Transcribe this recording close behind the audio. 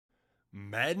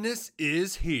Madness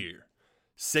is here.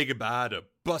 Say goodbye to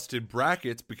busted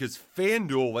brackets because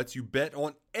FanDuel lets you bet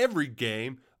on every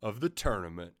game of the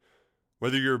tournament.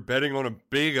 Whether you're betting on a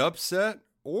big upset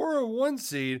or a one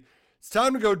seed, it's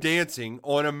time to go dancing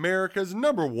on America's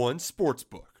 #1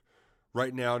 sportsbook.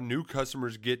 Right now, new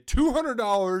customers get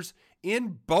 $200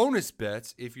 in bonus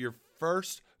bets if your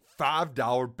first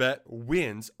 $5 bet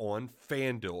wins on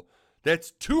FanDuel.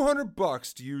 That's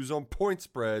 $200 to use on point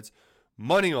spreads,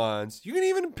 money lines. You can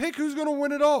even pick who's going to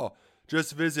win it all.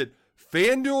 Just visit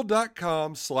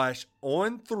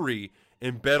FanDuel.com/on3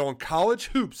 and bet on college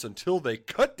hoops until they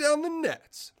cut down the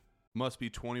nets. Must be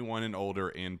 21 and older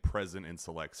and present in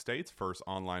select states. First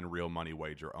online real money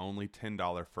wager only.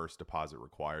 $10 first deposit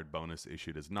required. Bonus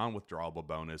issued as non-withdrawable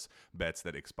bonus. Bets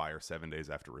that expire 7 days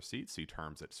after receipt. See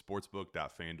terms at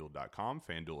sportsbook.fanduel.com.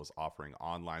 FanDuel is offering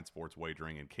online sports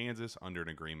wagering in Kansas under an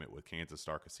agreement with Kansas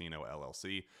Star Casino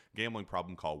LLC. Gambling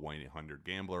problem? Call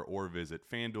 1-800-GAMBLER or visit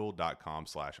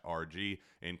fanduel.com/RG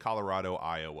in Colorado,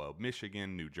 Iowa,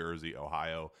 Michigan, New Jersey,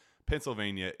 Ohio,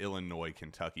 Pennsylvania, Illinois,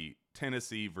 Kentucky,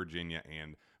 Tennessee, Virginia,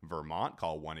 and Vermont.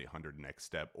 Call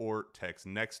 1-800-NEXT-STEP or text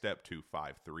NEXT-STEP to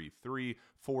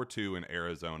 53342 in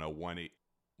Arizona,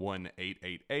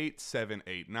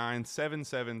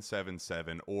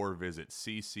 1-888-789-7777 or visit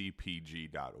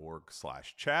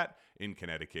ccpg.org/chat. In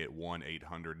Connecticut,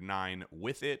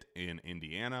 1-800-9-WITH-IT. In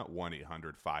Indiana,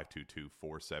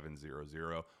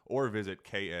 1-800-522-4700 or visit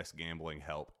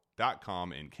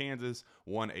ksgamblinghelp.com. In Kansas,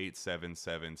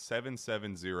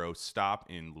 1-877-770-STOP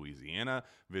in Louisiana.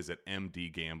 Visit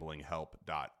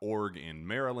mdgamblinghelp.org in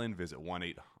Maryland. Visit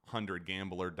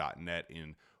 1-800-gambler.net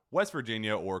in West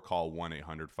Virginia or call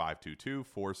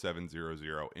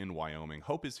 1-800-522-4700 in Wyoming.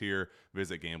 Hope is here.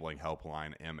 Visit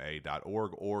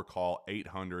gamblinghelplinema.org or call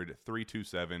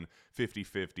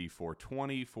 800-327-5050 for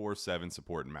 24/7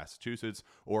 support in Massachusetts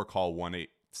or call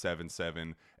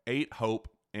 1-877-8-HOPE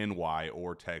NY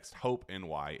or text Hope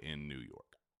NY in New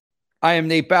York. I am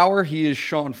Nate Bauer. He is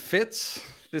Sean Fitz.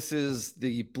 This is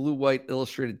the Blue White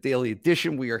Illustrated Daily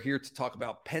Edition. We are here to talk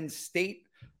about Penn State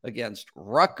against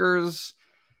Rutgers.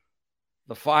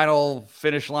 The final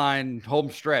finish line home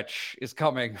stretch is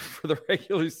coming for the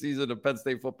regular season of Penn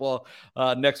State football.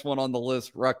 Next one on the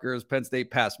list, Rutgers. Penn State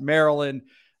passed Maryland.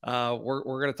 We're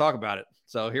going to talk about it.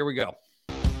 So here we go.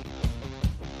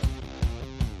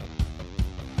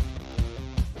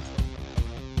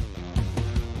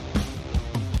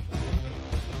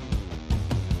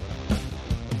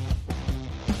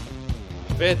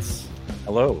 Fitz,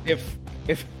 hello. If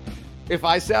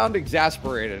I sound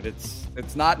exasperated,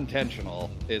 it's not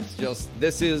intentional. It's just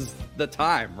this is the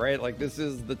time, right? Like this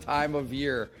is the time of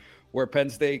year where Penn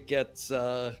State gets,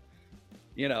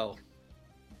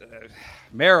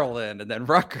 Maryland and then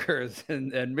Rutgers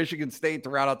and Michigan State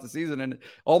to round out the season, and it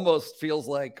almost feels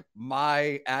like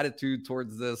my attitude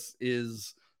towards this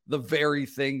is the very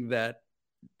thing that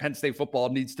Penn State football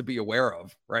needs to be aware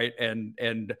of, right?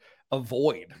 And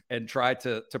avoid and try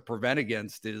to prevent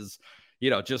against is,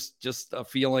 just a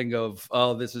feeling of,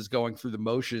 oh, this is going through the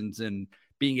motions and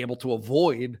being able to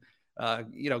avoid,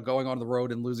 going on the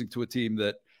road and losing to a team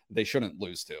that they shouldn't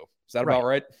lose to. Is that about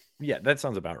right? Yeah, that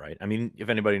sounds about right. I mean, if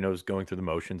anybody knows going through the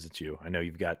motions, it's you. I know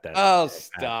you've got that. Oh,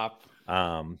 stop.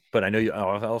 But I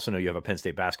also know you have a Penn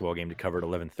State basketball game to cover at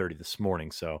 11:30 this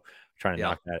morning. So trying to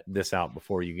knock this out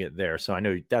before you get there. So I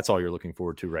know that's all you're looking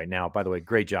forward to right now. By the way,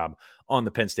 great job on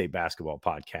the Penn State basketball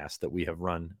podcast that we have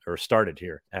run or started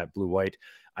here at Blue White.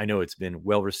 I know it's been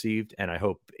well received, and I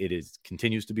hope it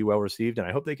continues to be well received, and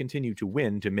I hope they continue to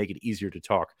win to make it easier to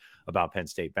talk about Penn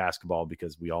State basketball,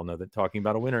 because we all know that talking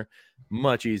about a winner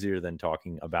much easier than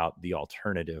talking about the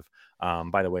alternative.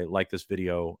 By the way, like this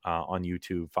video on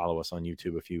YouTube, follow us on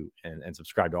YouTube and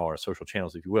subscribe to all our social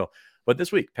channels if you will. But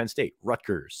this week, Penn State,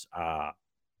 Rutgers. I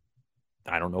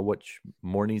don't know what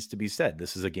more needs to be said.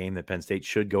 This is a game that Penn State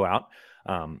should go out.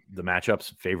 The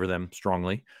matchups favor them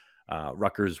strongly.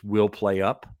 Rutgers will play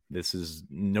up. This is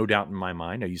no doubt in my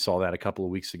mind. Now, you saw that a couple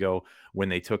of weeks ago when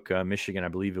they took Michigan. I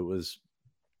believe it was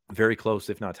very close,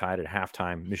 if not tied at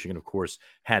halftime. Michigan, of course,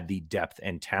 had the depth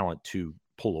and talent to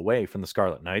pull away from the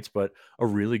Scarlet Knights, but a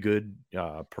really good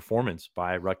performance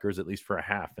by Rutgers, at least for a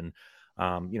half. And,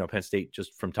 Penn State,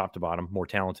 just from top to bottom, more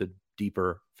talented,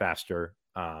 deeper, faster.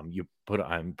 You put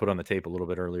on the tape a little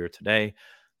bit earlier today.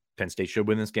 Penn State should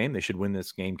win this game. They should win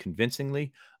this game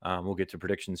convincingly. We'll get to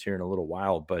predictions here in a little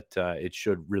while, but it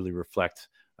should really reflect.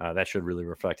 That should really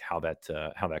reflect how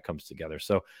that comes together.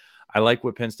 So I like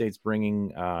what Penn State's bringing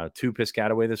to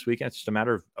Piscataway this weekend. It's just a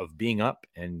matter of being up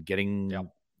and getting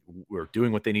or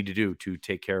doing what they need to do to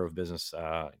take care of business.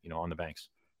 On the banks.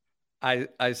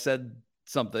 I said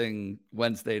something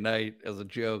Wednesday night as a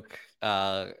joke.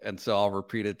 And so I'll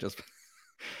repeat it just,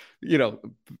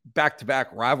 back-to-back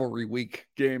rivalry week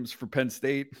games for Penn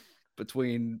State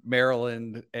between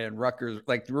Maryland and Rutgers.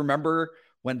 Like, remember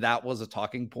when that was a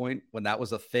talking point, when that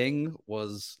was a thing,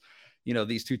 was,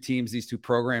 these two teams, these two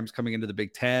programs coming into the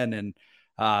Big Ten, and,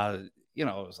 it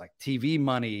was like TV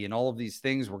money and all of these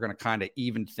things were going to kind of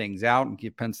even things out and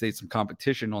give Penn State some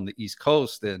competition on the East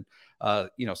Coast. And,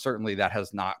 certainly that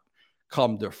has not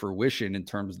come to fruition in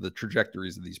terms of the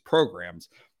trajectories of these programs.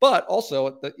 But also,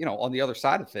 on the other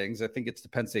side of things, I think it's to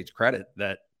Penn State's credit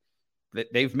that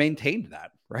they've maintained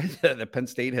that, right? That Penn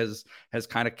State has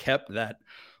kind of kept that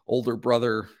older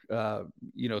brother,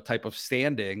 type of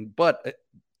standing. But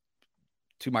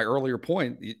to my earlier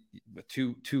point,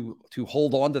 to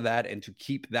hold on to that and to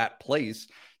keep that place,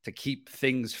 to keep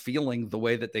things feeling the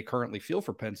way that they currently feel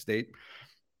for Penn State,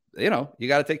 you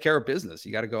got to take care of business.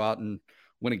 You got to go out and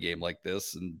win a game like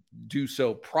this and do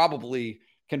so probably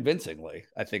convincingly,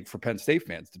 I think, for Penn State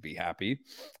fans to be happy.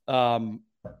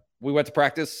 We went to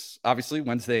practice, obviously,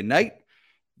 Wednesday night.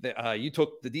 You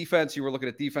took the defense. You were looking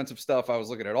at defensive stuff. I was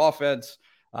looking at offense.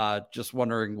 Just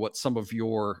wondering what some of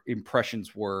your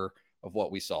impressions were of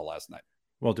what we saw last night.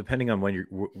 Well, depending on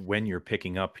when you're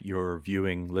picking up your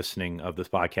viewing, listening of this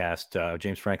podcast,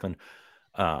 James Franklin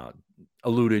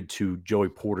alluded to Joey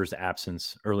Porter's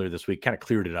absence earlier this week, kind of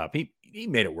cleared it up. He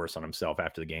made it worse on himself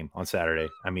after the game on Saturday.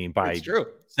 I mean, by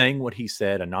saying what he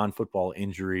said, a non-football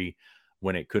injury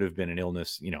when it could have been an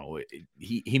illness,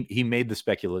 he made the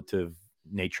speculative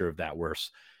nature of that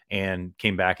worse and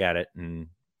came back at it and,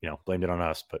 blamed it on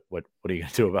us. But what are you going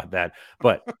to do about that?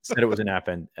 But said it was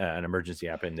an emergency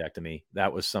appendectomy.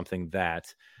 That was something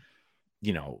that,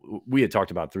 we had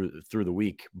talked about through the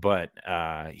week, but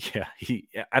I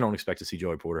don't expect to see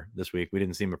Joey Porter this week. We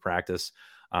didn't see him at practice.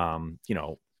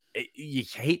 You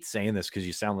hate saying this because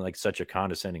you sound like such a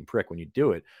condescending prick when you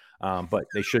do it. But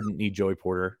they shouldn't need Joey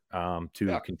Porter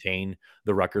to contain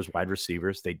the Rutgers wide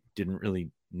receivers. They didn't really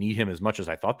need him as much as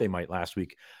I thought they might last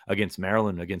week against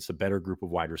Maryland, against a better group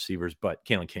of wide receivers. But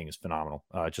Kalen King is phenomenal,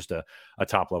 just a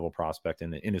top level prospect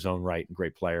in his own right,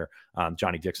 great player.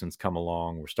 Johnny Dixon's come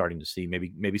along. We're starting to see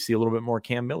maybe see a little bit more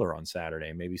Cam Miller on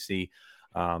Saturday. Maybe see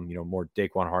more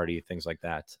Daquan Hardy, things like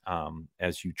that.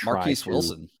 As you try Marquise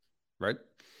Wilson, right?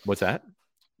 What's that?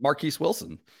 Marquise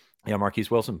Wilson. Yeah,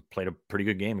 Marquise Wilson played a pretty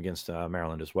good game against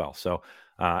Maryland as well. So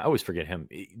I always forget him.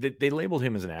 They labeled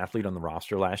him as an athlete on the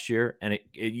roster last year, and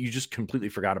you just completely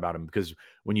forgot about him because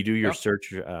when you do your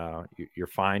search, your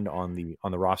find on the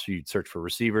roster, you'd search for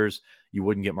receivers. You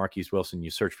wouldn't get Marquise Wilson.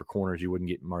 You search for corners, you wouldn't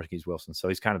get Marquise Wilson. So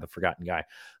he's kind of the forgotten guy.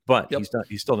 But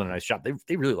he's still done a nice job.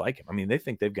 They really like him. I mean, they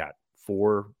think they've got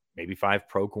 4, maybe 5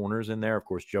 pro corners in there. Of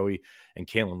course, Joey and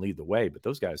Kalen lead the way, but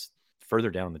those guys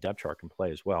further down the depth chart can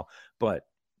play as well. But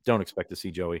don't expect to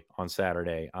see Joey on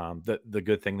Saturday. The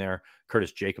good thing there,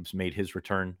 Curtis Jacobs made his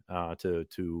return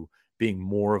to being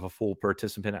more of a full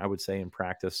participant, I would say, in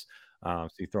practice. So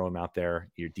you throw him out there,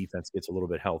 your defense gets a little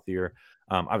bit healthier.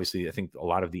 Obviously, I think a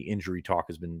lot of the injury talk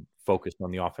has been focused on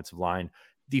the offensive line.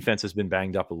 Defense has been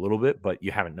banged up a little bit, but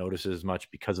you haven't noticed as much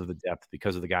because of the depth,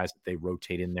 because of the guys that they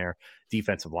rotate in there.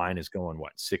 Defensive line is going,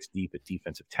 6 deep at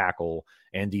defensive tackle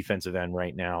and defensive end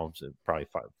right now. So probably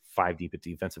five deep at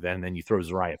defensive end. And then you throw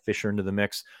Zariah Fisher into the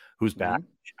mix, who's back.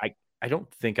 I don't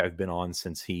think I've been on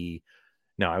since I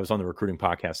was on the recruiting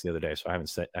podcast the other day, so I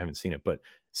haven't seen it. But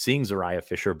seeing Zariah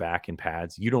Fisher back in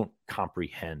pads, you don't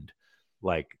comprehend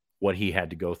like what he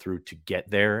had to go through to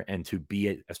get there and to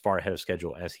be as far ahead of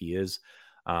schedule as he is.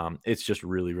 It's just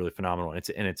really, really phenomenal.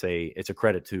 And it's a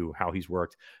credit to how he's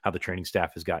worked, how the training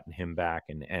staff has gotten him back.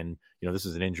 And this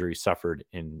is an injury suffered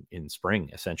in spring,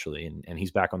 essentially. And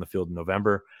he's back on the field in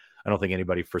November. I don't think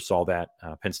anybody foresaw that.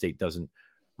 Penn State doesn't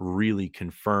really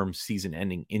confirm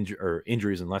season-ending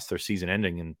injuries unless they're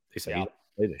season-ending, and they say he's going to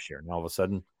play this year. And all of a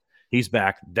sudden, he's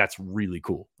back. That's really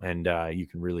cool, and you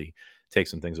can really take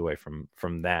some things away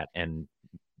from that, and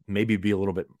maybe be a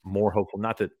little bit more hopeful.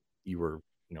 Not that you were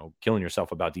killing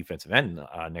yourself about defensive end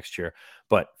next year,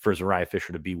 but for Zariah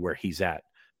Fisher to be where he's at,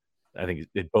 I think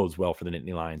it bodes well for the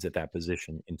Nittany Lions at that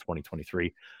position in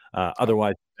 2023.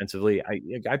 Otherwise, defensively,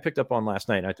 I picked up on last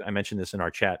night. I mentioned this in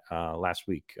our chat last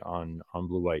week on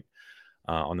Blue White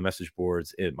on the message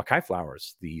boards. Mekhi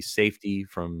Flowers, the safety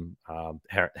from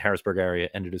Harrisburg area,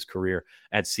 ended his career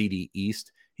at CD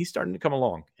East. He's starting to come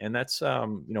along, and that's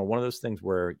one of those things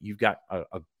where you've got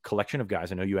a collection of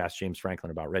guys. I know you asked James Franklin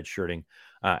about redshirting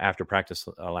after practice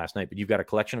last night, but you've got a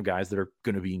collection of guys that are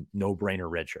going to be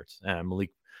no-brainer redshirts.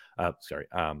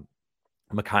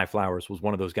 Mekhi Flowers was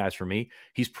one of those guys for me.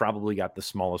 He's probably got the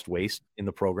smallest waist in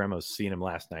the program. I was seeing him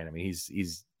last night. I mean,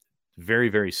 he's very,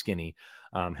 very skinny.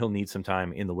 He'll need some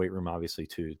time in the weight room, obviously,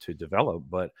 to develop.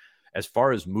 But as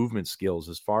far as movement skills,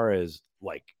 as far as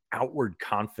like outward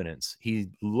confidence, he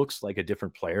looks like a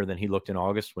different player than he looked in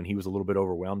August when he was a little bit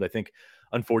overwhelmed. I think,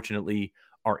 unfortunately,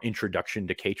 our introduction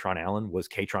to Katron Allen was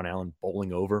Katron Allen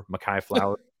bowling over Mekhi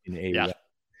Flowers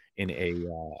in a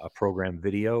program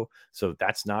video. So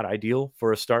that's not ideal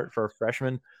for a start for a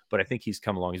freshman, but I think he's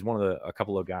come along. He's one of a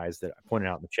couple of guys that I pointed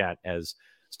out in the chat as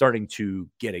starting to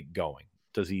get it going.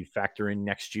 Does he factor in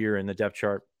next year in the depth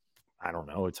chart? I don't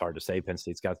know. It's hard to say. Penn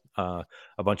State's got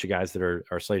a bunch of guys that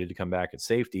are slated to come back at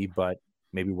safety, but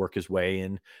maybe work his way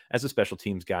in as a special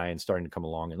teams guy and starting to come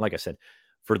along. And like I said,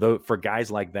 for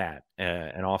guys like that,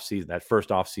 that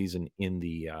first off season in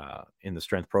the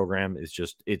strength program is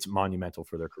it's monumental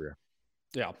for their career.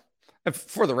 Yeah. And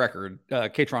for the record,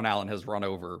 Katron Allen has run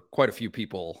over quite a few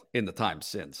people in the time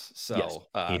since. So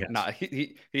yes,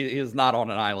 he is not on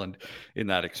an island in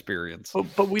that experience.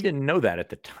 But we didn't know that at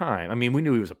the time. I mean, we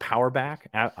knew he was a power back,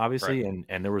 obviously, right.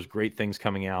 and there was great things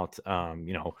coming out,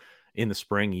 in the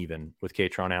spring, even with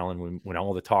Katron Allen, when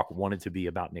all the talk wanted to be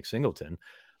about Nick Singleton.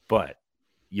 But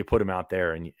you put him out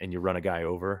there and you run a guy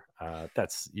over.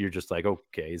 You're just like,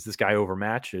 okay, is this guy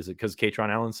overmatched? Is it because Katron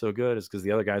Allen's so good? Is it because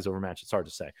the other guy's overmatched? It's hard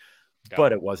to say. Yeah.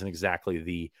 But it wasn't exactly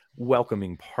the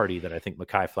welcoming party that I think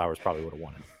Mekhi Flowers probably would have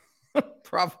wanted.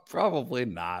 Probably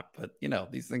not, but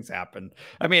these things happen.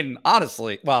 I mean,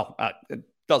 honestly, it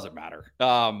doesn't matter.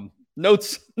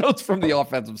 Notes from the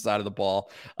offensive side of the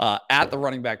ball at the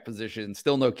running back position.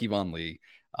 Still no Kevon Lee.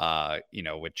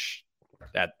 Which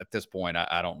at this point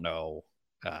I don't know.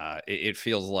 It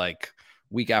feels like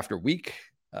week after week,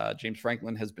 James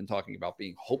Franklin has been talking about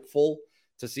being hopeful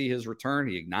to see his return.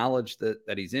 He acknowledged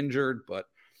that he's injured, but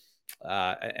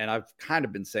and I've kind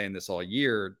of been saying this all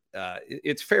year,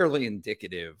 it's fairly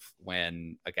indicative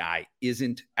when a guy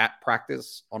isn't at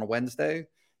practice on a Wednesday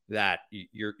that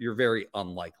you're very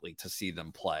unlikely to see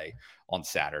them play on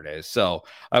Saturdays. So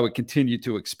I would continue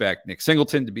to expect Nick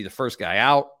Singleton to be the first guy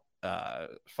out,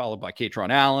 followed by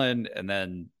Katron Allen, and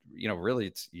then really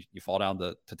it's you fall down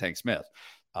to Tank Smith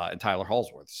and Tyler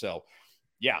Hallsworth. So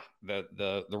yeah,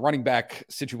 the running back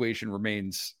situation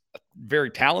remains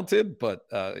very talented, but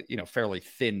fairly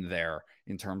thin there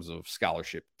in terms of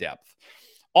scholarship depth.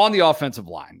 On the offensive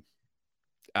line,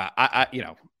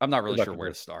 I'm not really sure where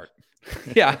to start.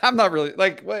 Yeah, I'm not really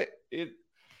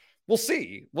we'll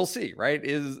see, right?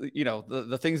 Is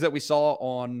the things that we saw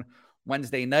on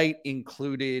Wednesday night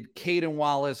included Caden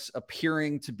Wallace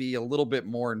appearing to be a little bit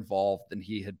more involved than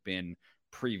he had been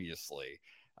previously.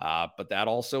 But that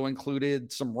also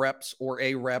included some reps or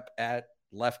a rep at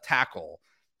left tackle,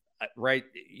 right?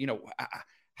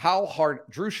 How hard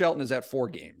Drew Shelton is at 4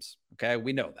 games. Okay.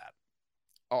 We know that.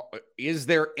 Is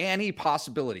there any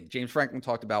possibility? James Franklin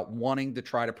talked about wanting to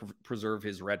try to preserve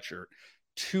his red shirt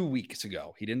 2 weeks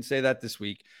ago. He didn't say that this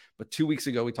week, but 2 weeks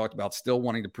ago, we talked about still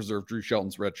wanting to preserve Drew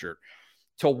Shelton's red shirt.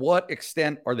 To what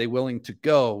extent are they willing to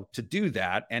go to do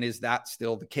that? And is that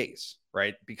still the case,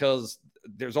 right? Because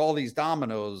there's all these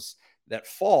dominoes that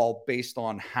fall based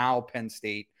on how Penn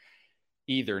State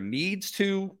either needs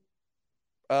to,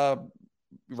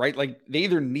 right? Like they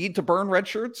either need to burn red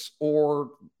shirts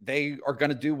or they are going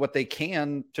to do what they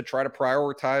can to try to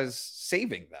prioritize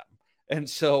saving them. And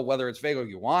so whether it's Vego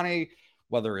Ioane,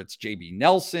 whether it's JB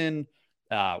Nelson,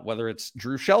 whether it's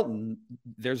Drew Shelton,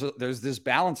 there's this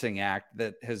balancing act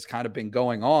that has kind of been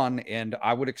going on, and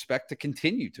I would expect to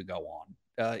continue to go on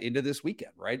into this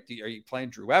weekend, right? Are you playing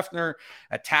Drew Effner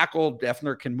at tackle?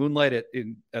 Effner can moonlight at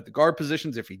the guard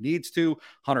positions if he needs to.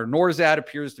 Hunter Norzad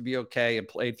appears to be okay and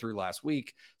played through last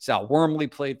week. Sal Wormley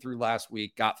played through last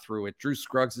week, got through it. Drew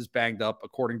Scruggs is banged up,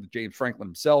 according to James Franklin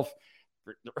himself.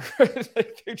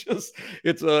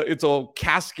 It's a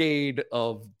cascade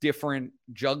of different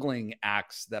juggling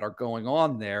acts that are going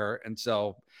on there. And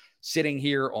so sitting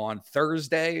here on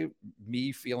Thursday,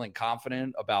 me feeling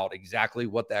confident about exactly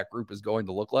what that group is going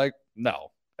to look like.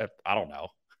 No, I don't know.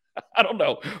 I don't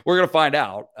know. We're going to find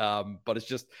out. But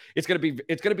it's going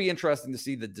to be interesting to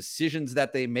see the decisions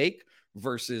that they make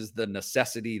versus the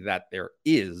necessity that there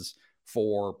is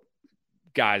for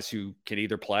guys who can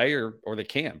either play or they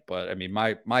can't. But I mean,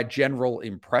 my general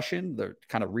impression, the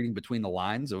kind of reading between the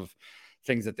lines of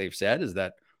things that they've said, is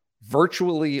that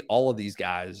virtually all of these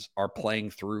guys are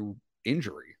playing through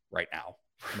injury right now.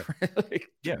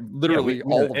 Literally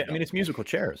all of them. I mean, it's musical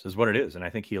chairs is what it is. And I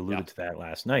think he alluded to that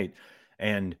last night.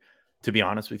 And to be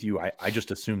honest with you, I just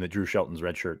assumed that Drew Shelton's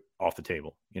red shirt off the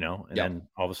table, and then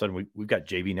all of a sudden we've got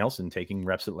JV Nelson taking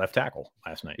reps at left tackle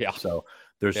last night. Yeah. So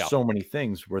there's so many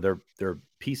things where they're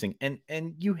piecing,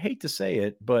 and you hate to say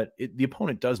it, but the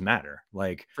opponent does matter.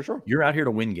 Like, for sure, you're out here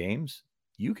to win games.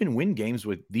 You can win games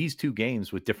with these two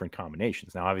games with different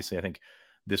combinations. Now, obviously, I think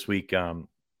next week,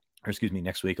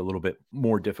 a little bit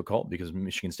more difficult because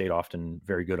Michigan State often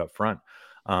very good up front.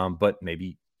 But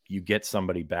maybe you get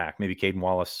somebody back, maybe Caden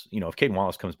Wallace, if Caden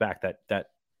Wallace comes back, that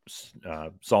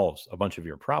solves a bunch of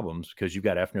your problems, because you've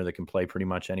got Effner that can play pretty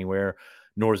much anywhere.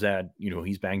 Norzad,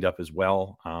 he's banged up as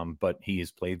well, but he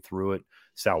has played through it.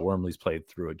 Sal Wormley's played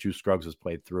through it. Juice Scruggs has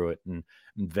played through it. And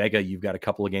Vega, you've got a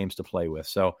couple of games to play with.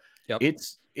 So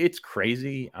it's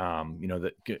crazy,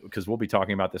 that, because we'll be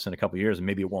talking about this in a couple of years, and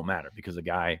maybe it won't matter because a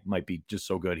guy might be just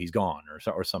so good he's gone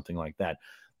or something like that.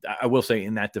 I will say,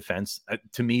 in that defense,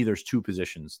 to me, there's two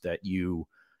positions that you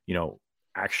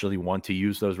actually want to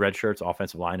use those red shirts.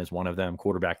 Offensive line is one of them,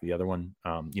 quarterback the other one,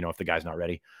 if the guy's not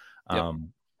ready.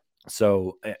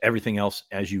 So everything else,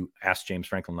 as you asked James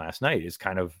Franklin last night, is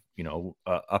kind of,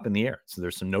 up in the air. So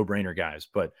there's some no-brainer guys,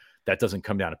 but that doesn't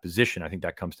come down to position. I think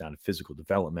that comes down to physical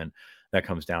development. That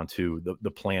comes down to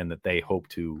the plan that they hope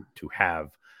to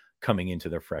have coming into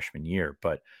their freshman year.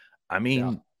 But I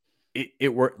mean,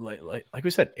 it worked. Like we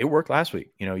said, it worked last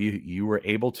week. You were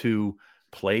able to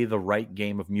play the right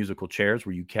game of musical chairs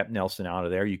where you kept Nelson out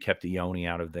of there, you kept Ione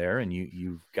out of there, and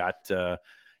you've got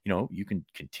you can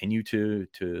continue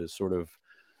to sort of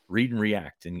read and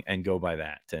react and go by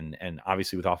that. And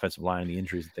obviously with offensive line and the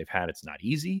injuries that they've had, it's not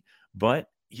easy, but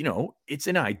it's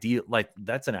an ideal,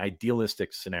 that's an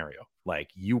idealistic scenario.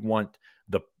 Like, you want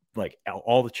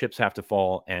all the chips have to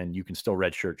fall, and you can still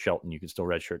redshirt Shelton, you can still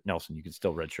redshirt Nelson, you can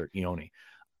still redshirt Ione.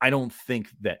 I don't think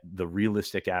that the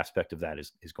realistic aspect of that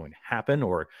is going to happen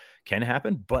or can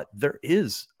happen, but there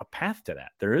is a path to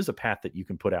that. There is a path that you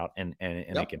can put out and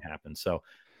it can happen. So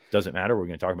doesn't matter. We're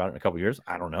going to talk about it in a couple of years.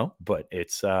 I don't know, but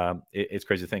it's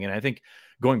crazy thing. And I think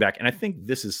going back, and I think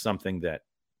this is something that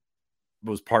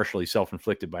was partially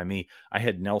self-inflicted by me. I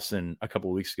had Nelson a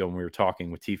couple of weeks ago when we were talking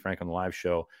with T Frank on the live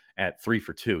show at 3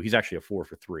 for 2. He's actually a 4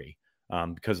 for 3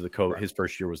 because of the COVID. Right. His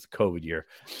first year was the COVID year.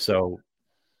 So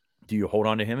do you hold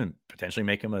on to him and potentially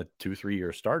make him a 2-3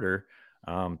 year starter?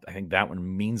 I think that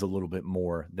one means a little bit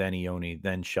more than Ione,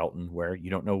 than Shelton, where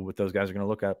you don't know what those guys are going to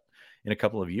look up in a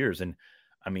couple of years. And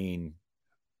I mean,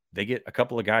 they get a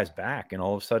couple of guys back, and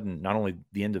all of a sudden, not only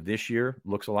the end of this year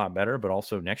looks a lot better, but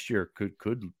also next year could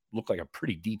look like a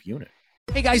pretty deep unit.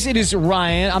 Hey guys, it is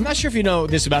Ryan. I'm not sure if you know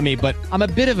this about me, but I'm a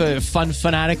bit of a fun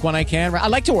fanatic when I can. I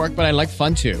like to work, but I like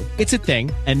fun too. It's a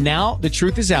thing. And now the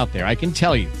truth is out there. I can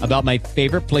tell you about my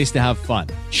favorite place to have fun.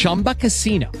 Chumba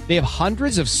Casino. They have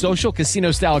hundreds of social casino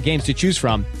style games to choose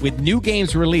from, with new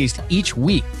games released each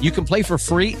week. You can play for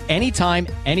free anytime,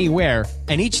 anywhere.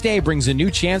 And each day brings a new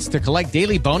chance to collect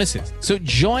daily bonuses. So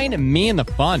join me in the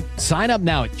fun. Sign up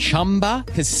now at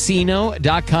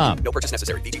ChumbaCasino.com. No purchase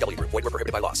necessary. BGW. Void where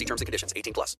prohibited by law. See terms and conditions.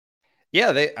 18+.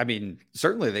 Yeah,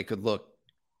 certainly they could look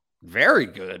very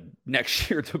good next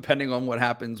year, depending on what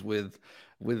happens with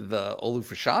Olu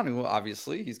Fashanu.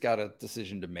 Obviously, he's got a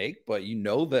decision to make, but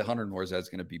that Hunter Norzad is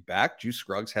going to be back. Juice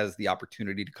Scruggs has the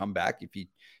opportunity to come back if he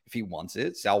wants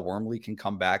it. Sal Wormley can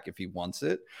come back if he wants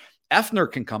it.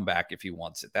 Effner can come back if he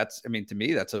wants it. To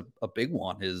me, that's a big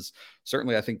one.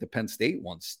 Certainly, I think the Penn State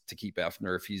wants to keep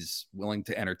Effner if he's willing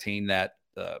to entertain that.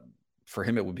 For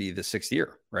him, it would be the 6th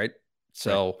year, right?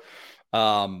 So,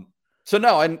 no,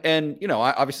 and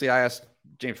obviously I asked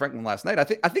James Franklin last night. I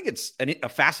think it's a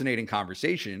fascinating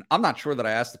conversation. I'm not sure that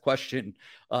I asked the question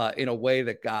in a way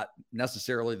that got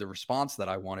necessarily the response that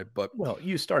I wanted, but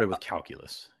you started with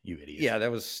calculus, you idiot. Yeah,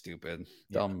 that was stupid,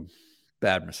 dumb,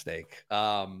 bad mistake.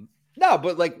 No,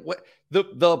 but what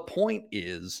the point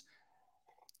is,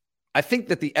 I think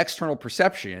that the external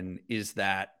perception is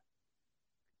that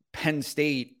Penn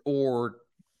State, or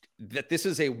that this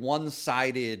is a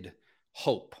one-sided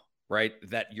hope, right?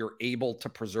 That you're able to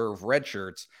preserve red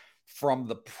shirts from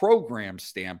the program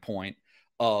standpoint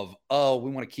of,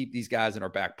 we want to keep these guys in our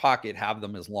back pocket, have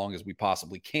them as long as we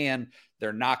possibly can.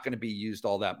 They're not going to be used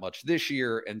all that much this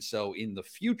year. And so in the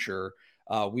future,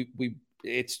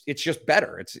 it's just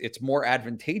better. It's more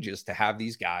advantageous to have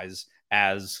these guys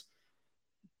as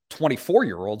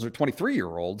 24-year-olds or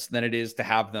 23-year-olds than it is to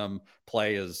have them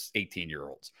play as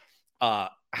 18-year-olds.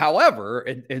 However,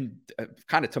 and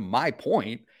kind of to my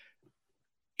point,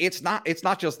 it's not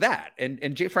just that.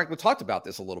 And Jay Franklin talked about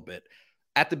this a little bit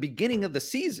at the beginning of the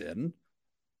season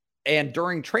and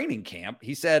during training camp.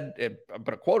 He said, I'm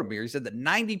going to quote him here. He said that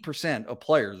 90% of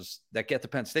players that get to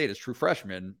Penn State as true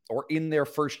freshmen or in their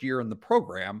first year in the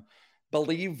program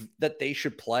believe that they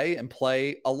should play and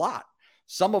play a lot.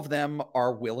 Some of them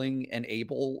are willing and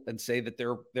able and say that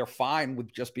they're fine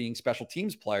with just being special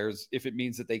teams players if it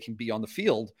means that they can be on the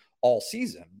field all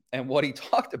season. And what he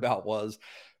talked about was,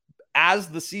 as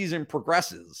the season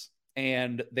progresses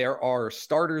and there are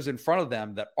starters in front of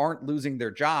them that aren't losing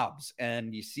their jobs,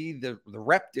 and you see the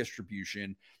rep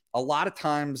distribution, a lot of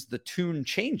times the tune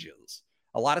changes.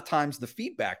 A lot of times the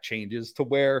feedback changes to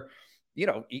where,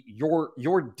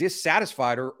 you're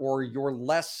dissatisfied or you're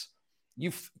less,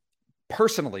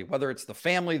 personally, whether it's the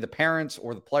family, the parents,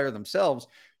 or the player themselves,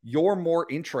 you're more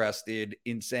interested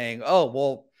in saying, oh,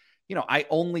 well, I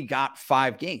only got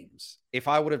 5 games. If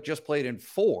I would have just played in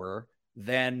 4,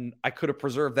 then I could have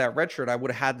preserved that red shirt. I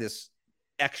would have had this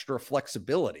extra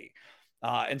flexibility.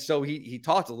 And so he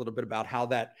talked a little bit about how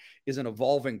that is an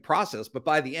evolving process. But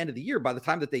by the end of the year, by the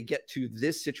time that they get to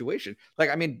this situation,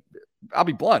 I'll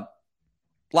be blunt.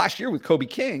 Last year with Kobe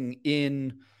King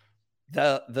in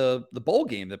the bowl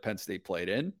game that Penn State played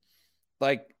in,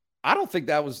 I don't think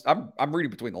that was, I'm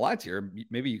reading between the lines here.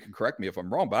 Maybe you can correct me if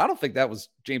I'm wrong, but I don't think that was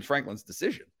James Franklin's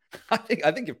decision. I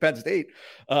think if Penn State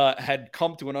had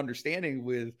come to an understanding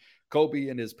with Kobe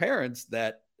and his parents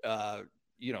that, that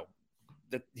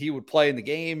he would play in the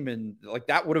game, and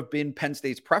that would have been Penn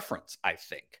State's preference, I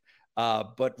think.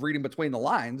 But reading between the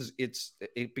lines,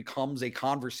 it becomes a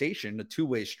conversation, a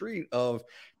two-way street of,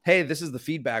 hey, this is the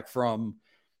feedback from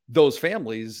those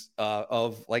families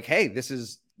of hey, this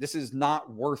is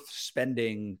not worth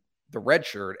spending the red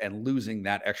shirt and losing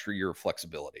that extra year of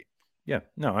flexibility. Yeah,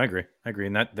 no, I agree.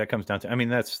 And that comes down to,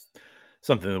 that's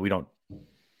something that we don't,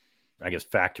 I guess,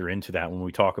 factor into that when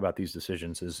we talk about these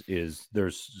decisions is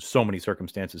there's so many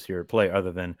circumstances here at play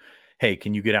other than, hey,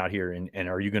 can you get out here and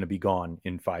are you going to be gone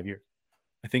in 5 years?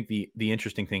 I think the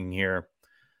interesting thing here,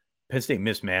 Penn State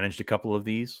mismanaged a couple of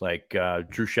these.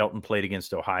 Drew Shelton played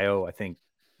against Ohio, I think,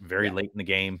 very late in the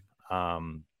game.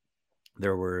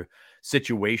 There were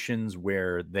situations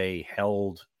where they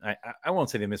held, I won't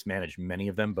say they mismanaged many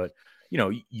of them, but,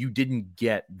 you didn't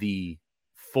get the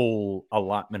full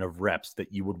allotment of reps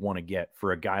that you would want to get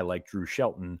for a guy like Drew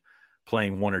Shelton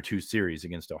playing 1 or 2 series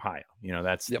against Ohio.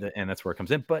 That's and that's where it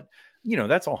comes in. But,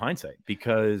 that's all hindsight,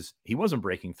 because he wasn't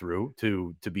breaking through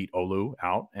to beat Olu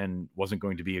out, and wasn't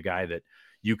going to be a guy that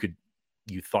you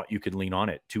thought you could lean on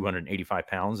at 285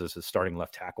 pounds as a starting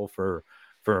left tackle for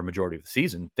a majority of the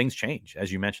season. Things change. As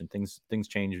you mentioned, things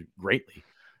change greatly.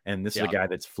 And this is a guy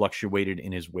that's fluctuated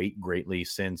in his weight greatly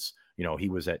since, he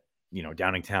was at,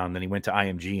 Downingtown. Then he went to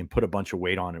IMG and put a bunch of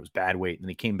weight on. It was bad weight. And then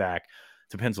he came back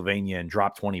to Pennsylvania and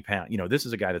dropped 20 pounds. This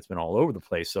is a guy that's been all over the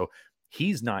place. So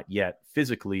he's not yet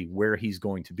physically where he's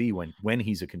going to be when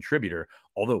he's a contributor,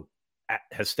 although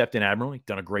has stepped in admirably,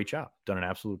 done an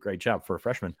absolute great job for a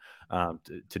freshman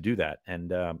to do that.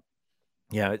 And,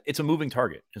 it's a moving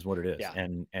target is what it is. Yeah.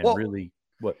 And really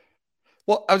what?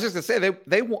 Well, I was just gonna say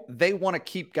they want to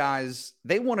keep guys,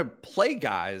 they want to play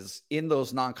guys in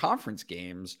those non-conference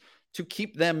games to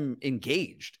keep them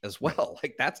engaged as well.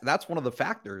 That's one of the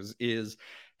factors is,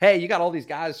 hey, you got all these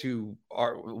guys who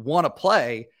want to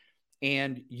play,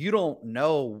 and you don't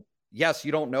know. Yes,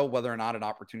 you don't know whether or not an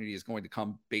opportunity is going to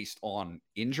come based on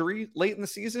injury late in the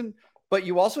season, but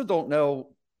you also don't know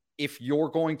if you're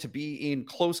going to be in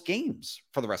close games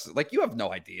for the rest of it. You have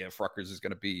no idea if Rutgers is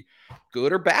going to be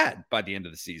good or bad by the end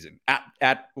of the season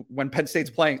at when Penn State's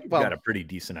playing. Well, you got a pretty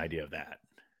decent idea of that.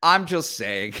 I'm just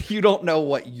saying, you don't know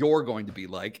what you're going to be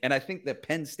like. And I think that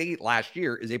Penn State last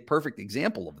year is a perfect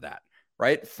example of that,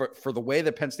 right? For the way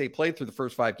that Penn State played through the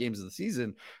first 5 games of the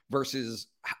season versus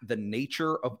the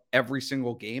nature of every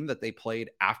single game that they played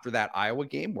after that Iowa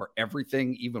game, where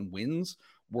everything, even wins,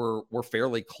 were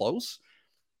fairly close.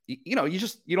 You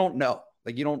don't know.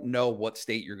 You don't know what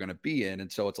state you're going to be in.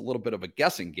 And so it's a little bit of a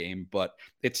guessing game, but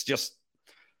it's just,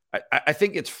 I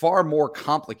think it's far more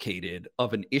complicated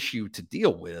of an issue to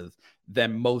deal with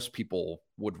than most people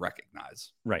would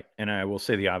recognize. Right. And I will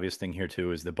say the obvious thing here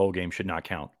too is the bowl game should not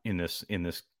count in this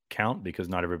count, because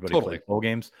not everybody plays bowl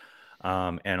games.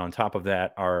 And on top of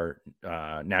that, our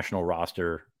national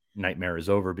roster nightmare is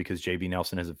over, because JV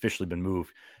Nelson has officially been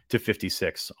moved to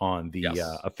 56 on the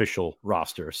official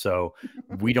roster. So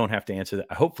we don't have to answer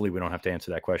that. Hopefully we don't have to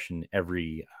answer that question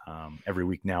every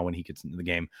week now when he gets into the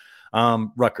game.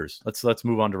 Rutgers, let's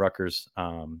move on to Rutgers.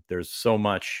 There's so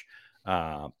much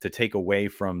to take away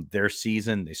from their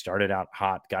season. They started out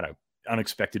hot, got an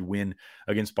unexpected win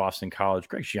against Boston College.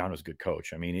 Greg Schiano's a good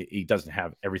coach. I mean, he doesn't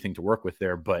have everything to work with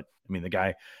there, but I mean, the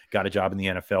guy got a job in the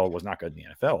NFL, was not good in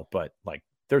the NFL, but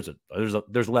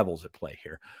there's levels at play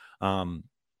here.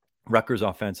 Rutgers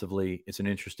offensively, it's an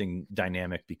interesting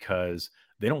dynamic because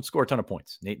they don't score a ton of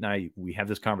points. Nate and I, we have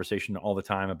this conversation all the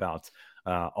time about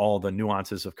all the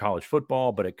nuances of college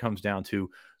football, but it comes down to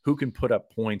who can put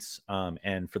up points.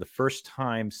 And for the first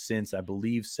time since, I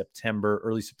believe,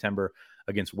 early September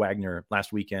against Wagner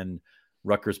last weekend,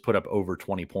 Rutgers put up over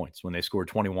 20 points when they scored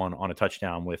 21 on a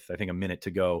touchdown with, I think, a minute to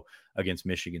go against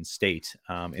Michigan State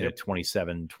in a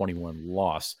 27-21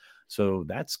 loss. So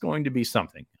that's going to be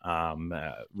something.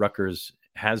 Rutgers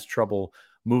has trouble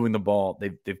moving the ball.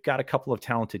 They've got a couple of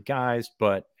talented guys,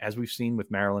 but as we've seen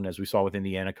with Maryland, as we saw with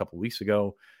Indiana a couple of weeks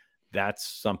ago, that's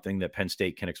something that Penn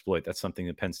State can exploit. That's something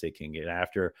that Penn State can get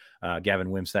after. Gavin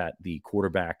Wimsatt, the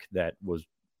quarterback that was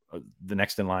the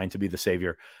next in line to be the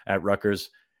savior at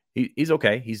Rutgers, he's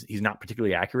okay. He's not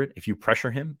particularly accurate if you pressure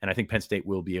him, and I think Penn State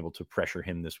will be able to pressure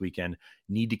him this weekend.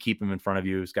 Need to keep him in front of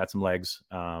you. He's got some legs,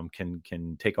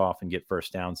 can take off and get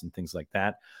first downs and things like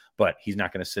that, but he's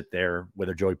not going to sit there,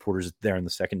 whether Joey Porter's there in the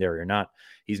secondary or not.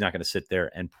 He's not going to sit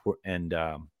there and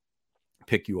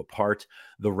pick you apart.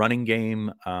 The running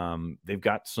game, they've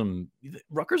got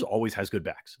Rutgers always has good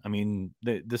backs. I mean,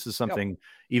 this is something,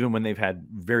 even when they've had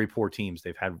very poor teams,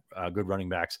 they've had good running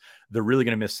backs. They're really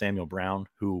going to miss Samuel Brown,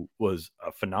 who was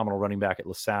a phenomenal running back at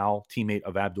LaSalle, teammate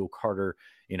of Abdul Carter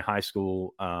in high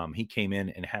school. He came in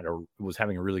and was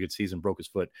having a really good season, broke his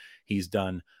foot. He's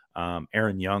done.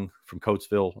 Aaron Young from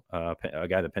Coatesville, a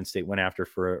guy that Penn State went after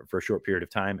for a short period of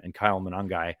time, and Kyle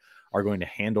Monangai are going to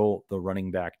handle the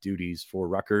running back duties for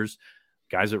Rutgers.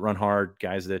 Guys that run hard,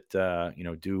 guys that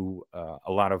do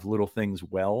a lot of little things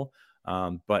well.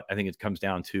 But I think it comes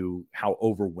down to how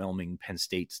overwhelming Penn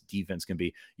State's defense can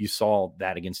be. You saw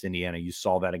that against Indiana. You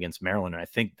saw that against Maryland. And I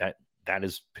think that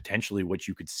is potentially what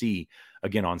you could see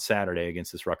again on Saturday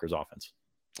against this Rutgers offense.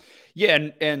 Yeah,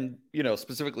 and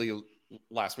specifically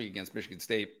last week against Michigan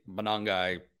State,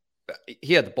 Monangai,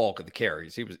 he had the bulk of the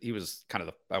carries. He was kind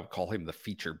of I would call him the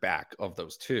feature back of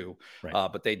those two. Right.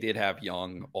 But they did have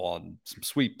Young on some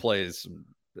sweep plays, some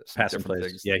passing plays.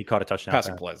 Things. Yeah, he caught a touchdown.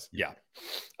 Passing plays. Yeah.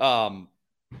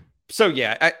 So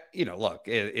yeah, look,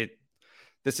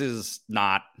 this is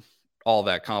not all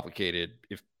that complicated.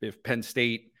 If Penn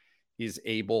State is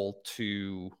able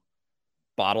to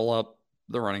bottle up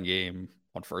the running game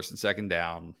on first and second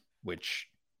down, which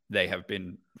they have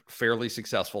been fairly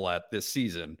successful at this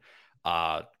season,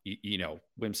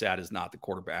 Wimsatt is not the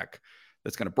quarterback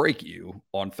that's going to break you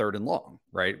on third and long,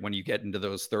 right? When you get into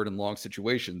those third and long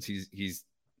situations, he's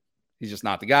just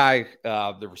not the guy.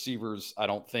 The receivers, I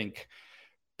don't think,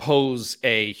 pose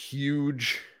a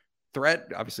huge threat.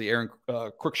 Obviously, Aaron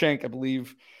Cruikshank, I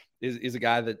believe, is a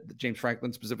guy that James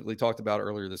Franklin specifically talked about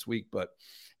earlier this week, but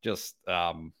just,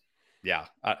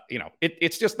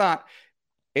 it's just not.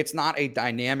 It's not a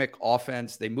dynamic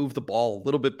offense. They move the ball a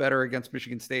little bit better against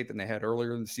Michigan State than they had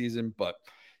earlier in the season. But,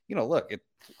 look,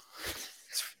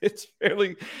 it's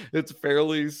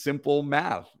fairly simple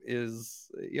math is,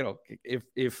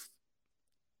 if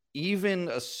even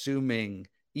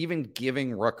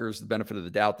giving Rutgers the benefit of the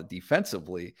doubt that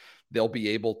defensively they'll be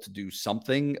able to do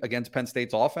something against Penn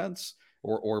State's offense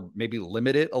or maybe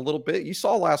limit it a little bit. You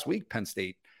saw last week, Penn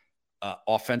State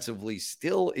offensively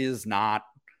still is not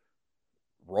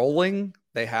rolling.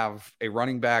 They have a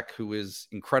running back who is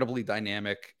incredibly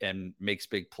dynamic and makes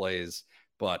big plays,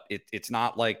 but it's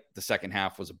not like the second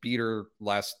half was a beater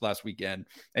last weekend.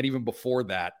 And even before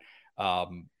that,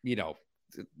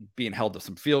 being held to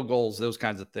some field goals, those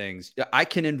kinds of things. I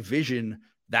can envision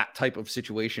that type of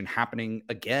situation happening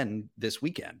again this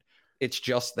weekend. It's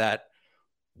just that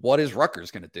what is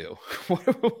Rutgers going to do?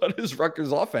 What is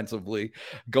Rutgers offensively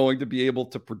going to be able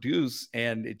to produce?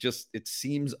 And it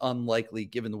seems unlikely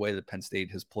given the way that Penn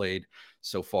State has played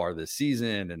so far this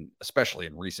season, and especially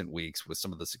in recent weeks with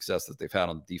some of the success that they've had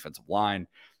on the defensive line,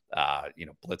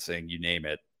 blitzing, you name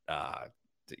it.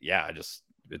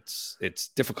 It's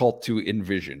difficult to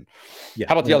envision. Yeah.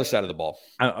 How about the other side of the ball?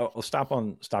 I'll stop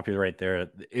you right there.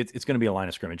 It's going to be a line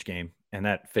of scrimmage game, and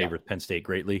that favors Penn State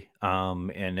greatly.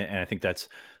 And I think that's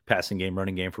passing game,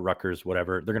 running game for Rutgers,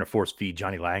 whatever. They're going to force feed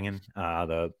Johnny Langan,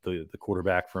 the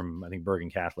quarterback from, I think, Bergen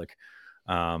Catholic,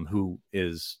 who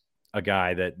is a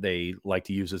guy that they like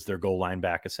to use as their goal line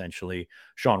back, essentially.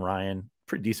 Sean Ryan,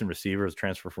 pretty decent receiver, is a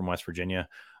transfer from West Virginia.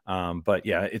 But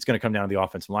yeah, it's going to come down to the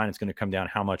offensive line. It's going to come down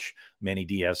how much Manny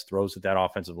Diaz throws at that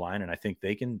offensive line. And I think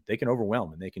they can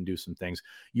overwhelm and they can do some things.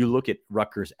 You look at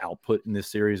Rutgers' output in this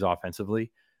series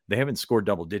offensively, they haven't scored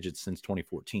double digits since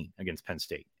 2014 against Penn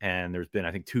State. And there's been,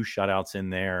 I think, 2 shutouts in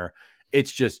there.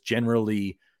 It's just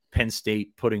generally Penn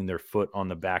State putting their foot on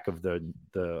the back of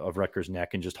of Rutgers'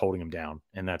 neck and just holding them down.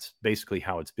 And that's basically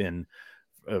how it's been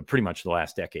pretty much the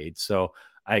last decade. So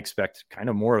I expect kind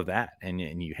of more of that. And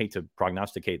you hate to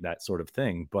prognosticate that sort of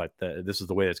thing, but this is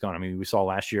the way it's gone. I mean, we saw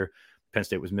last year Penn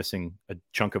State was missing a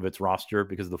chunk of its roster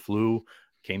because of the flu.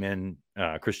 Came in,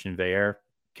 Christian Veer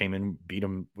came in, beat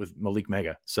him with Malik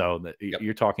Mega. So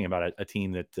you're talking about a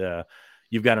team that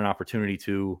you've got an opportunity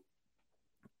to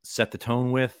set the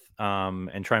tone with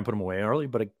and try and put them away early.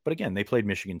 But again, they played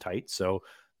Michigan tight. So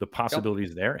the possibility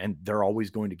is there, and they're always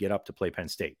going to get up to play Penn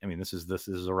State. I mean, this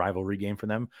is a rivalry game for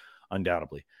them,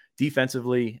 undoubtedly.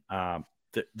 Defensively,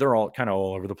 they're all kind of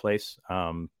all over the place.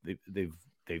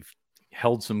 They've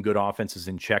held some good offenses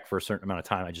in check for a certain amount of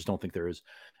time. I just don't think they're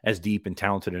as deep and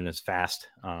talented and as fast.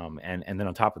 And then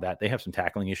on top of that, they have some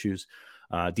tackling issues.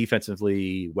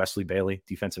 Defensively, Wesley Bailey,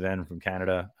 defensive end from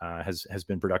Canada, has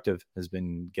been productive, has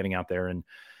been getting out there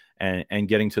and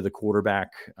getting to the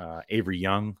quarterback. Avery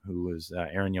Young, who is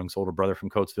Aaron Young's older brother from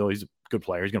Coatesville. He's a good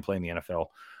player. He's going to play in the NFL.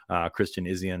 Christian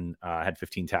Isian had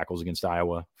 15 tackles against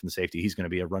Iowa from the safety. He's going to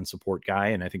be a run support guy,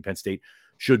 and I think Penn State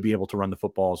should be able to run the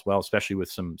football as well, especially with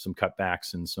some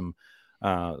cutbacks and some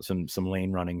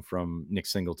lane running from Nick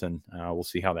Singleton. We'll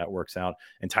see how that works out.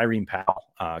 And Tyreen Powell,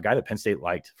 a guy that Penn State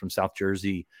liked from South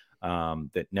Jersey,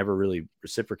 that never really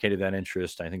reciprocated that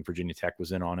interest. I think Virginia Tech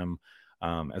was in on him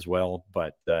as well,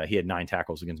 but he had 9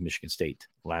 tackles against Michigan State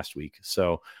last week.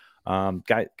 So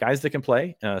guys that can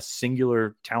play,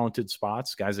 singular talented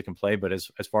spots, guys that can play. But as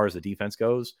far as the defense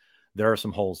goes, there are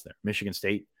some holes there. Michigan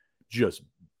State just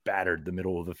battered the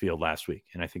middle of the field last week.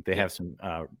 And I think they have some,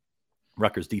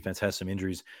 Rutgers defense has some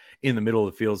injuries in the middle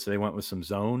of the field. So they went with some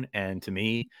zone. And to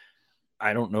me,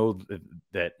 I don't know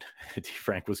that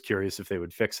Frank was curious if they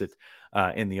would fix it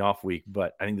in the off week,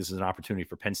 but I think this is an opportunity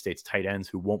for Penn State's tight ends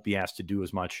who won't be asked to do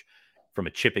as much from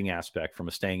a chipping aspect, from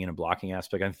a staying in and blocking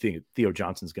aspect. I think Theo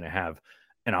Johnson's going to have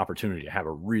an opportunity to have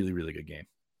a really, really good game.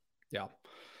 Yeah.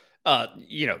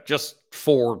 Just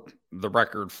for the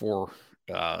record, for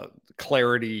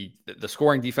clarity, the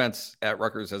scoring defense at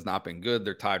Rutgers has not been good.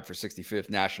 They're tied for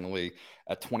 65th nationally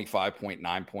at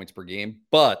 25.9 points per game.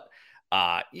 But,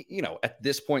 at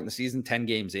this point in the season, 10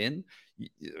 games in,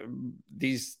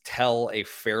 these tell a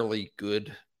fairly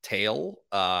good tale.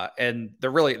 And they're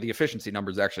really, the efficiency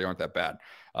numbers actually aren't that bad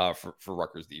for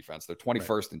Rutgers defense. They're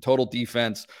 21st in total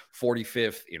defense,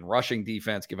 45th in rushing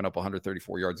defense, giving up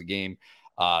 134 yards a game.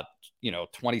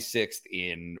 26th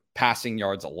in passing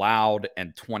yards allowed,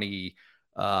 and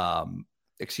 21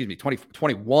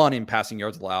 in passing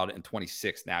yards allowed, and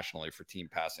 26th nationally for team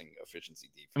passing efficiency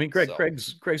defense. I mean, Greg's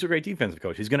a great defensive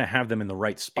coach. He's going to have them in the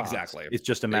right spots. Exactly. It's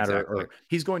just a matter of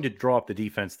he's going to draw up the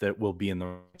defense that will be in the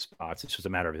right spots. It's just a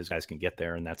matter of his guys can get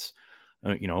there. And that's,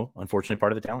 unfortunately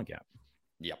part of the talent gap.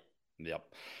 Yep.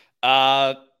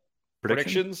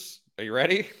 Predictions. Are you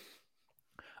ready?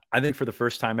 I think for the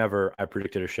first time ever, I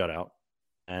predicted a shutout.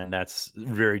 And that's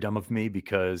very dumb of me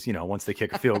because, once they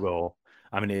kick a field goal,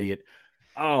 I'm an idiot.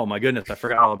 Oh, my goodness. I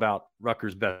forgot all about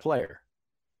Rutgers' best player.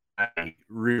 I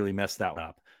really messed that one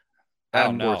up.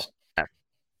 Adam Gorsuch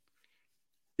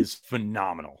is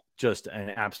phenomenal. Just an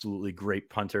absolutely great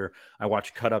punter. I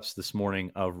watched cut-ups this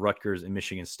morning of Rutgers and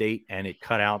Michigan State, and it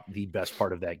cut out the best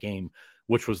part of that game,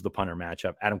 which was the punter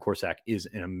matchup. Adam Gorsuch is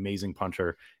an amazing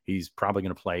punter. He's probably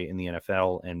going to play in the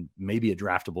NFL and maybe a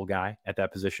draftable guy at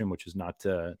that position, which is not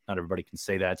everybody can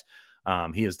say that.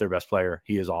 He is their best player.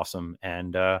 He is awesome.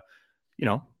 And,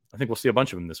 I think we'll see a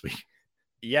bunch of them this week.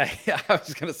 Yeah, I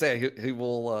was going to say he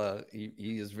will.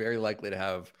 He is very likely to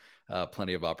have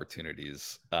plenty of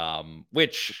opportunities.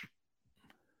 Which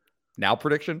now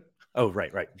prediction? Oh,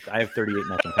 right. I have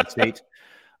 38-0 Penn State.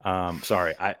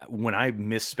 Sorry, when I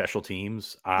miss special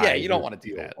teams, you don't want to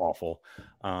do that. Awful.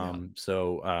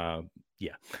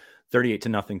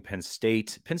 38-0 Penn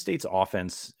State. Penn State's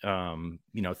offense,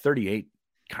 38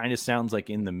 kind of sounds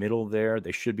like in the middle there.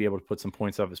 They should be able to put some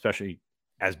points up, especially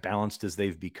as balanced as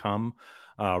they've become.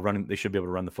 They should be able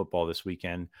to run the football this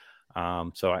weekend.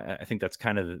 So I think that's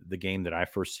kind of the game that I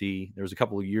foresee. There was a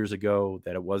couple of years ago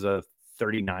that it was a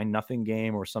 39-0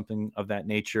 game or something of that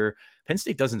nature. Penn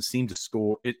State doesn't seem to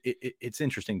score. It's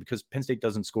interesting because Penn State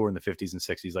doesn't score in the 50s and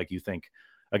 60s like you think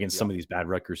against some of these bad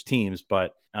Rutgers teams.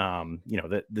 But,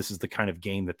 that this is the kind of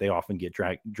game that they often get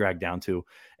dragged down to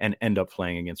and end up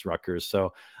playing against Rutgers.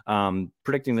 So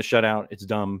predicting the shutout, it's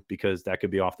dumb because that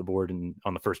could be off the board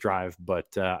on the first drive.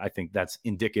 But I think that's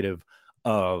indicative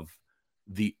of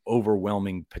the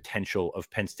overwhelming potential of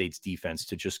Penn State's defense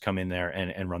to just come in there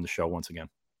and run the show once again.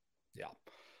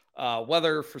 Yeah.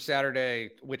 Weather for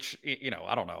Saturday, which,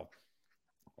 I don't know.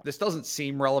 This doesn't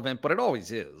seem relevant, but it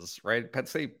always is, right? Penn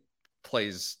State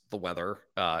plays the weather.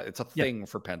 It's a thing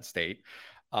for Penn State.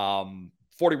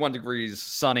 41 degrees,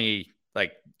 sunny,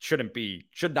 Like should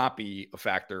not be a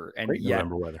factor. And Great yet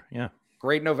November weather. Yeah.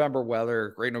 great November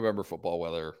weather, great November football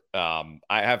weather. I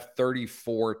have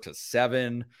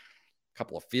 34-7, a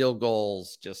couple of field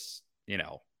goals, just,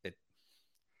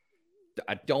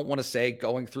 I don't want to say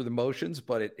going through the motions,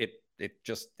 but it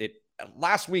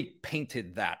last week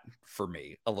painted that for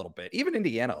me a little bit. Even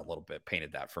Indiana a little bit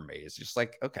painted that for me. It's just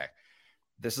like, okay,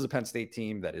 this is a Penn State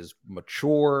team that is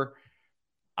mature.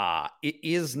 It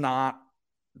is not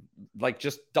like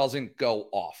just doesn't go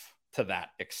off to that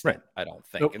extent, right. I don't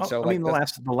think. And so,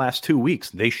 the last 2 weeks,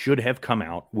 they should have come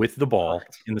out with the ball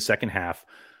in the second half,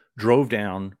 drove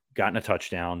down, gotten a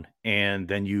touchdown, and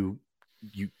then you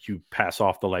pass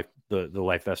off the life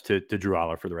vest to Drew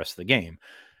Aller for the rest of the game.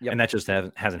 Yep. And that just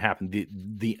hasn't happened.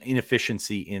 The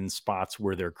inefficiency in spots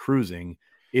where they're cruising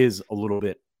is a little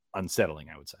bit unsettling,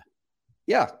 I would say.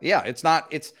 Yeah. It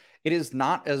is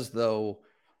not as though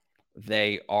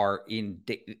they are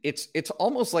it's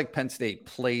almost like Penn State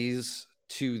plays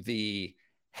to the,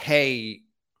 hey,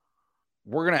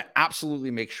 we're going to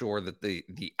absolutely make sure that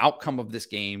the outcome of this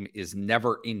game is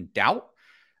never in doubt,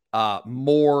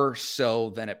 more so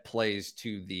than it plays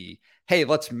to the, hey,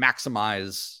 let's put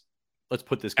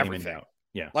this game everything in doubt.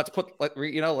 Yeah. Let's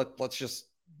just,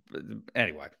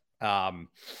 anyway.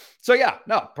 So yeah,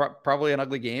 no, probably an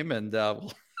ugly game, and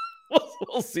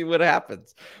we'll see what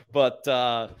happens. But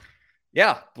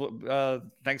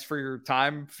thanks for your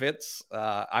time, Fitz.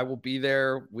 I will be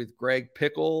there with Greg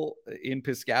Pickle in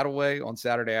Piscataway on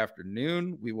Saturday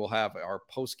afternoon. We will have our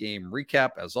post-game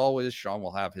recap. As always, Sean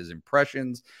will have his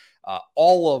impressions.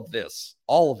 All of it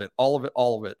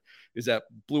is at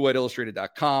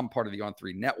bluewhiteillustrated.com, part of the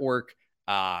On3 network.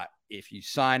 If you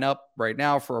sign up right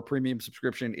now for a premium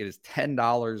subscription, it is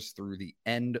 $10 through the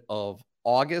end of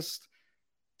August.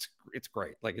 It's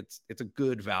great. Like it's a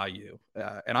good value.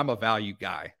 And I'm a value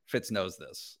guy. Fitz knows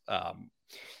this.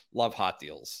 Love hot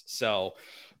deals. So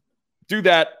do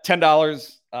that.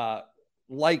 $10.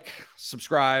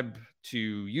 Subscribe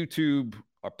to YouTube,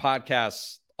 our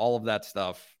podcasts, all of that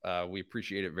stuff. We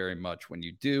appreciate it very much when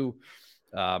you do.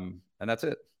 And that's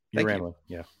it. Thank you.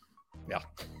 Yeah. Yeah.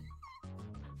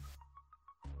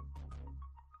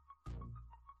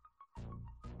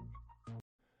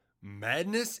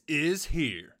 Madness is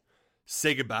here.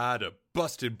 Say goodbye to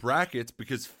busted brackets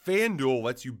because FanDuel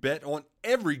lets you bet on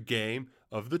every game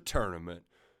of the tournament.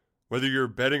 Whether you're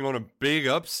betting on a big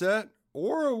upset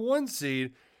or a 1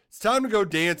 seed, it's time to go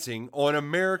dancing on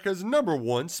America's #1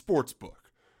 sportsbook.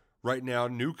 Right now,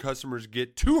 new customers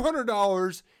get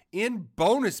 $200 in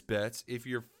bonus bets if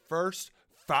your first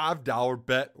 $5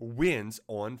 bet wins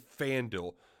on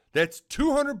FanDuel. That's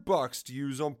 $200 to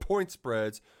use on point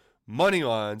spreads, money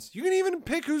lines. You can even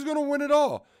pick who's going to win it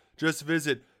all. Just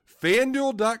visit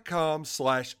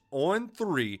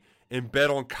FanDuel.com/on3 and bet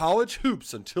on college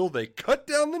hoops until they cut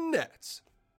down the nets.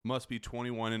 Must be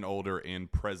 21 and older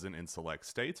and present in select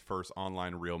states. First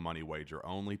online real money wager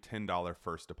only. $10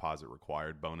 first deposit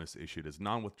required. Bonus issued as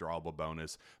non-withdrawable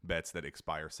bonus. Bets that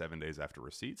expire 7 days after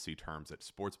receipt. See terms at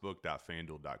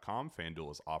sportsbook.fanduel.com.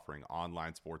 FanDuel is offering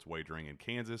online sports wagering in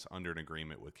Kansas under an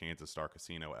agreement with Kansas Star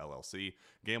Casino, LLC.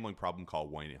 Gambling problem? Call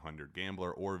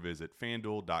 1-800-GAMBLER or visit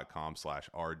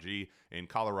fanduel.com/RG in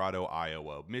Colorado,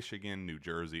 Iowa, Michigan, New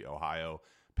Jersey, Ohio,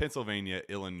 Pennsylvania,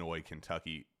 Illinois,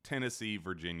 Kentucky, Tennessee,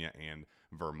 Virginia, and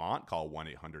Vermont. Call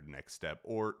 1-800-NEXT-STEP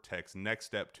or text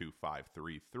NEXT-STEP to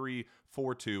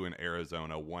 53342 in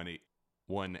Arizona,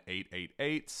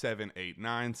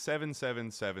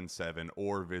 1-888-789-7777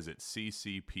 or visit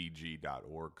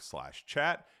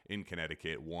ccpg.org/chat. In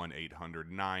Connecticut,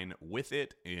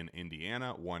 1-800-9-WITH-IT. In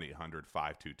Indiana,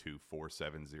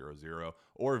 1-800-522-4700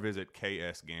 or visit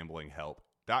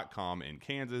ksgamblinghelp.com. In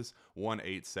Kansas,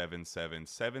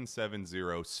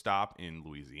 1-877-770-STOP in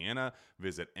Louisiana.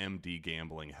 Visit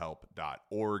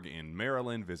mdgamblinghelp.org in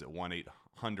Maryland. Visit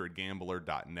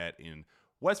 1-800-gambler.net in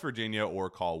West Virginia or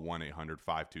call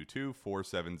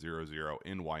 1-800-522-4700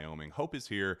 in Wyoming. Hope is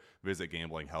here. Visit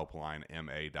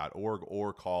gamblinghelplinema.org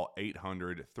or call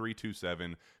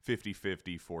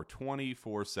 800-327-5050 for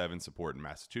 24/7 support in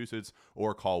Massachusetts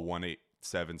or call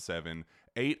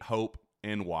 1-877-8-HOPE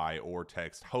NY or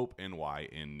text HOPE NY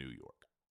in New York.